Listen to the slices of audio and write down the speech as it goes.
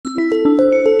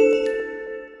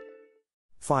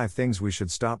5 Things We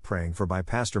Should Stop Praying For by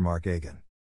Pastor Mark Agan.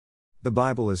 The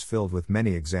Bible is filled with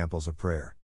many examples of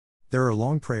prayer. There are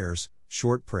long prayers,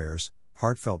 short prayers,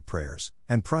 heartfelt prayers,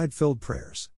 and pride-filled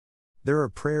prayers. There are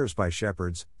prayers by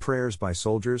shepherds, prayers by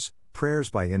soldiers, prayers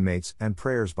by inmates, and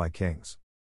prayers by kings.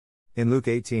 In Luke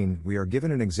 18, we are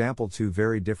given an example: 2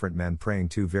 very different men praying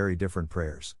 2 very different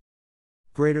prayers.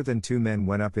 Greater than 2 men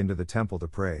went up into the temple to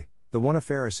pray, the one a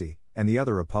Pharisee, and the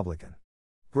other a publican.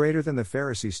 Greater than the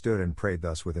Pharisee stood and prayed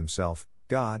thus with himself: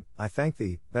 God, I thank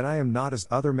thee, that I am not as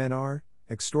other men are,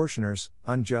 extortioners,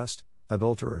 unjust,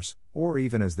 adulterers, or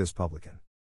even as this publican.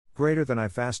 Greater than I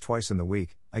fast twice in the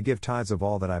week, I give tithes of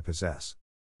all that I possess.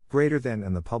 Greater than,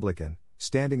 and the publican,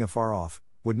 standing afar off,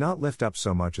 would not lift up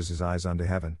so much as his eyes unto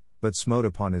heaven, but smote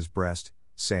upon his breast,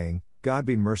 saying, God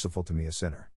be merciful to me a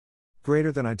sinner.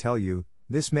 Greater than, I tell you,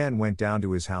 this man went down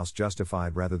to his house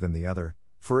justified rather than the other.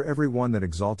 For every one that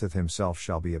exalteth himself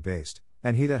shall be abased,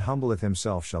 and he that humbleth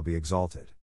himself shall be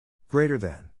exalted. Greater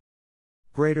than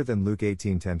Luke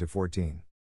 18:10-14.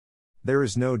 There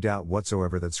is no doubt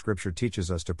whatsoever that Scripture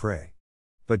teaches us to pray.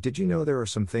 But did you know there are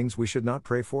some things we should not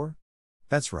pray for?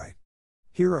 That's right.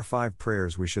 Here are 5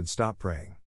 prayers we should stop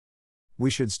praying.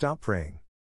 We should stop praying.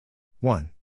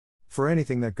 1. For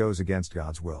anything that goes against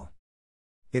God's will.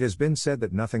 It has been said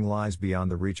that nothing lies beyond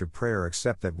the reach of prayer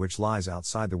except that which lies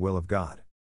outside the will of God.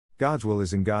 God's will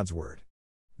is in God's word.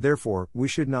 Therefore, we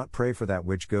should not pray for that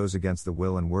which goes against the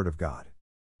will and word of God.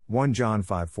 1 John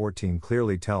 5:14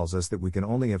 clearly tells us that we can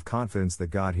only have confidence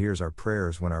that God hears our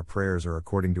prayers when our prayers are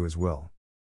according to His will.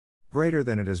 Greater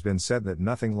than, it has been said that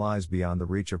nothing lies beyond the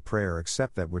reach of prayer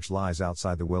except that which lies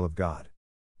outside the will of God.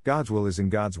 God's will is in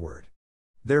God's word.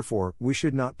 Therefore, we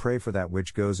should not pray for that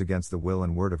which goes against the will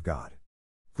and word of God.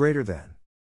 Greater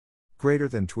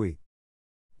than tweet.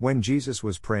 When Jesus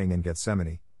was praying in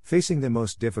Gethsemane, facing the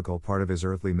most difficult part of his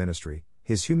earthly ministry,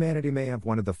 his humanity may have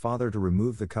wanted the Father to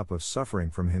remove the cup of suffering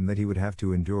from him that he would have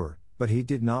to endure, but he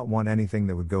did not want anything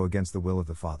that would go against the will of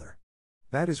the Father.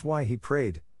 That is why he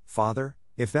prayed, Father,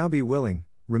 if thou be willing,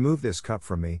 remove this cup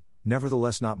from me,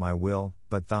 nevertheless not my will,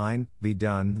 but thine, be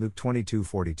done. Luke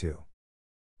 22:42.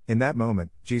 In that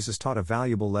moment, Jesus taught a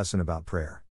valuable lesson about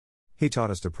prayer. He taught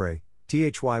us to pray,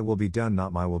 Thy will be done,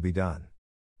 not my will be done.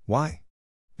 Why?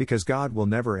 Because God will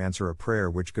never answer a prayer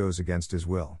which goes against His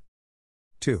will.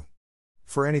 2.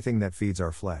 For anything that feeds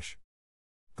our flesh.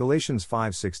 Galatians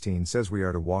 5:16 says we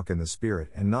are to walk in the Spirit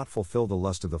and not fulfill the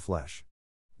lust of the flesh.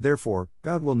 Therefore,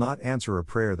 God will not answer a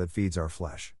prayer that feeds our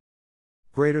flesh.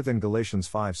 Greater than Galatians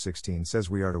 5:16 says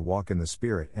we are to walk in the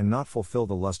Spirit and not fulfill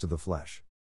the lust of the flesh.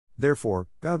 Therefore,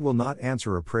 God will not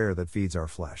answer a prayer that feeds our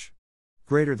flesh.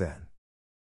 Greater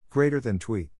than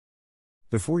tweet.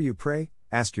 Before you pray,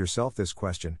 ask yourself this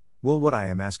question: will what I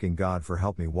am asking God for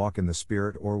help me walk in the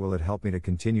Spirit, or will it help me to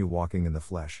continue walking in the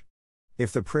flesh?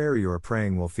 If the prayer you are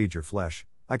praying will feed your flesh,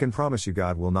 I can promise you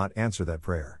God will not answer that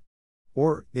prayer.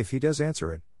 Or, if He does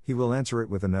answer it, He will answer it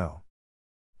with a no.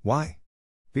 Why?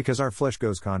 Because our flesh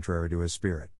goes contrary to His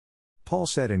Spirit. Paul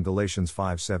said in Galatians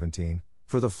 5:17,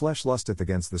 For the flesh lusteth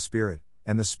against the Spirit,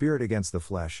 and the Spirit against the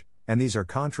flesh, and these are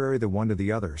contrary the one to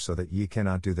the other, so that ye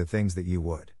cannot do the things that ye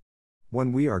would.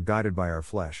 When we are guided by our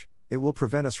flesh, it will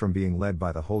prevent us from being led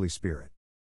by the Holy Spirit.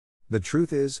 The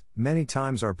truth is, many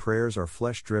times our prayers are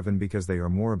flesh-driven because they are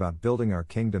more about building our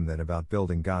kingdom than about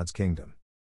building God's kingdom.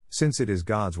 Since it is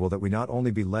God's will that we not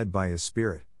only be led by His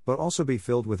Spirit, but also be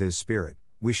filled with His Spirit,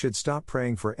 we should stop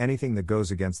praying for anything that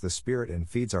goes against the Spirit and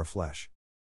feeds our flesh.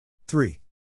 3.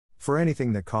 For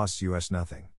anything that costs us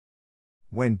nothing.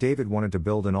 When David wanted to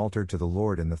build an altar to the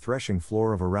Lord in the threshing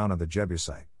floor of Araunah the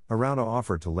Jebusite, Araunah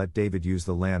offered to let David use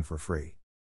the land for free.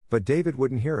 But David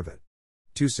wouldn't hear of it.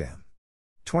 2 Sam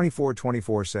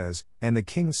 24:24 says, And the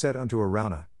king said unto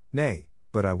Araunah, Nay,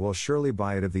 but I will surely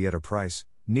buy it of thee at a price,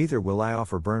 neither will I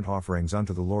offer burnt offerings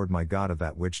unto the Lord my God of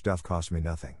that which doth cost me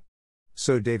nothing.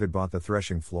 So David bought the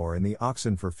threshing floor and the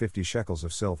oxen for 50 shekels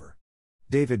of silver.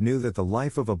 David knew that the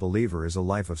life of a believer is a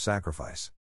life of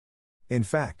sacrifice. In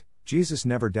fact, Jesus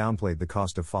never downplayed the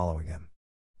cost of following Him.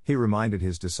 He reminded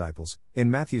His disciples, in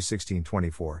Matthew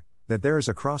 16:24, that there is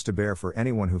a cross to bear for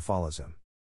anyone who follows Him.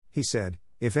 He said,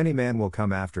 If any man will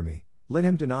come after me, let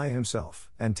him deny himself,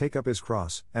 and take up his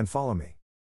cross, and follow me.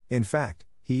 In fact,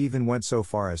 He even went so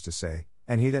far as to say,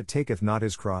 And he that taketh not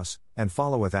his cross, and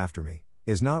followeth after me,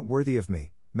 is not worthy of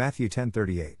me. Matthew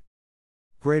 10:38.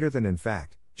 Greater than, in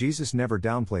fact, Jesus never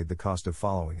downplayed the cost of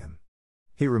following Him.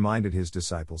 He reminded His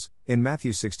disciples, in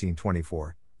Matthew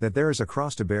 16:24, that there is a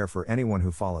cross to bear for anyone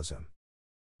who follows Him.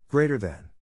 Greater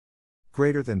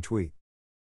than tweet.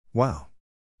 Wow.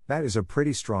 That is a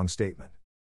pretty strong statement.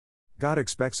 God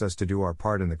expects us to do our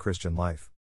part in the Christian life.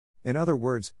 In other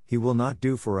words, He will not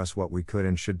do for us what we could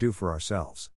and should do for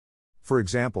ourselves. For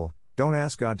example, don't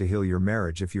ask God to heal your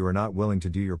marriage if you are not willing to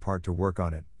do your part to work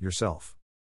on it, yourself.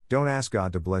 Don't ask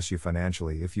God to bless you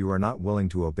financially if you are not willing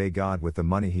to obey God with the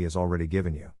money He has already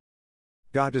given you.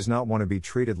 God does not want to be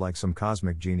treated like some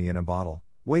cosmic genie in a bottle,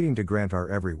 waiting to grant our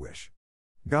every wish.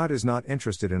 God is not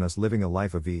interested in us living a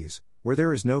life of ease, where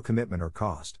there is no commitment or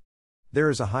cost. There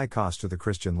is a high cost to the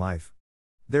Christian life.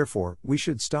 Therefore, we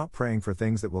should stop praying for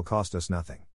things that will cost us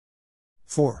nothing.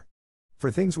 4.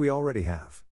 For things we already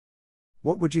have.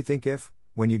 What would you think if,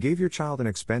 when you gave your child an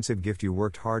expensive gift you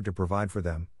worked hard to provide for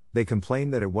them, they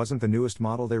complained that it wasn't the newest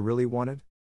model they really wanted?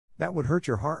 That would hurt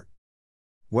your heart.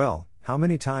 Well, how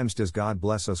many times does God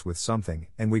bless us with something,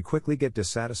 and we quickly get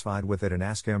dissatisfied with it and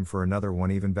ask Him for another one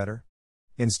even better?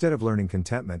 Instead of learning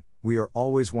contentment, we are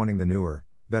always wanting the newer,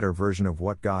 better version of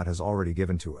what God has already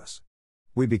given to us.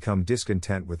 We become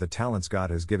discontent with the talents God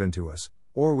has given to us,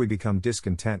 or we become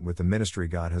discontent with the ministry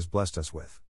God has blessed us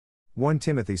with. 1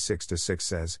 Timothy 6:6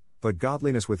 says, "But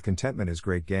godliness with contentment is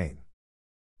great gain."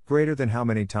 Greater than how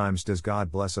many times does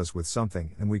God bless us with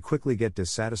something and we quickly get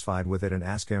dissatisfied with it and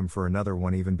ask Him for another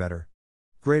one even better?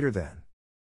 Greater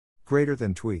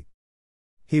than tweet.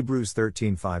 Hebrews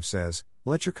 13:5 says,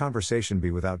 "Let your conversation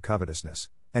be without covetousness,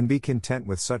 and be content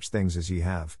with such things as ye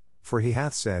have, for He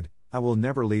hath said, I will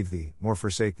never leave thee, nor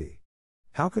forsake thee."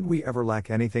 How could we ever lack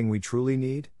anything we truly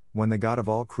need, when the God of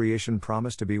all creation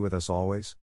promised to be with us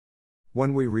always?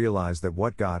 When we realize that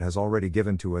what God has already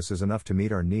given to us is enough to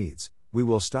meet our needs, we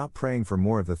will stop praying for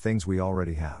more of the things we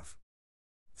already have.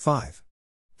 5.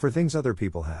 For things other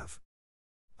people have.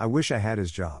 I wish I had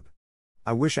his job.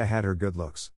 I wish I had her good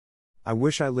looks. I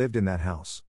wish I lived in that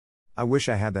house. I wish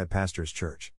I had that pastor's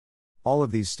church. All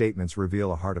of these statements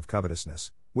reveal a heart of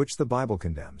covetousness, which the Bible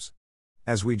condemns.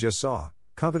 As we just saw,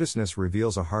 covetousness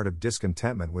reveals a heart of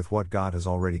discontentment with what God has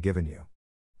already given you.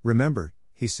 Remember,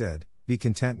 He said, "Be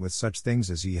content with such things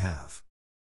as ye have."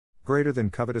 Greater than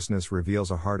covetousness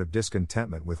reveals a heart of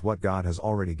discontentment with what God has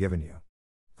already given you.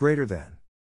 Greater than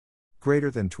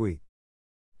tweet.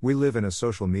 We live in a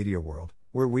social media world,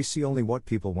 where we see only what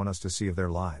people want us to see of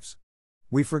their lives.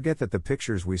 We forget that the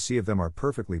pictures we see of them are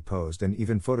perfectly posed and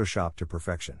even photoshopped to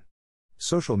perfection.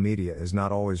 Social media is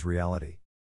not always reality.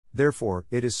 Therefore,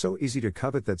 it is so easy to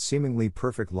covet that seemingly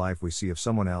perfect life we see of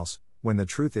someone else, when the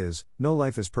truth is, no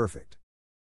life is perfect.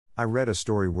 I read a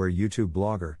story where YouTube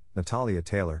blogger, Natalia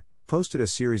Taylor, posted a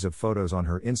series of photos on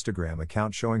her Instagram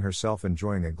account showing herself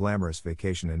enjoying a glamorous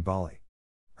vacation in Bali.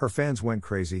 Her fans went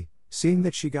crazy, seeing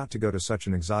that she got to go to such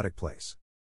an exotic place.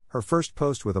 Her first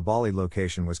post with a Bali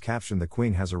location was captioned "The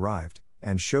Queen has arrived,"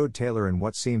 and showed Taylor in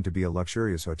what seemed to be a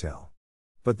luxurious hotel.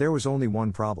 But there was only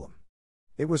one problem.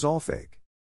 It was all fake.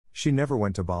 She never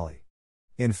went to Bali.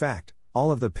 In fact,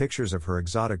 all of the pictures of her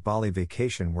exotic Bali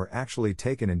vacation were actually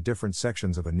taken in different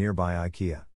sections of a nearby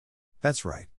IKEA. That's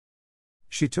right.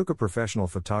 She took a professional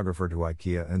photographer to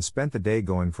IKEA and spent the day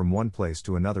going from one place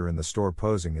to another in the store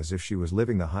posing as if she was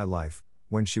living the high life,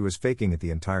 when she was faking it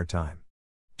the entire time.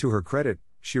 To her credit,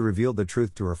 she revealed the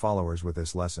truth to her followers with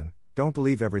this lesson: don't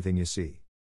believe everything you see.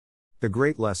 The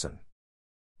great lesson.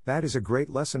 That is a great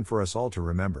lesson for us all to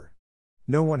remember.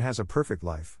 No one has a perfect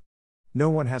life. No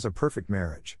one has a perfect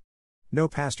marriage. No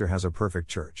pastor has a perfect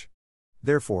church.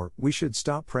 Therefore, we should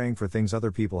stop praying for things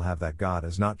other people have that God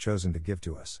has not chosen to give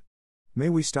to us. May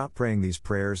we stop praying these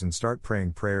prayers and start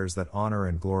praying prayers that honor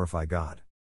and glorify God.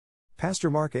 Pastor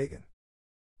Mark Agan.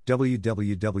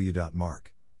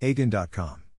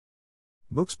 www.markagan.com.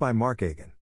 Books by Mark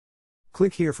Agan.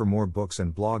 Click here for more books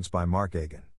and blogs by Mark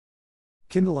Agan.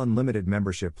 Kindle Unlimited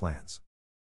membership plans.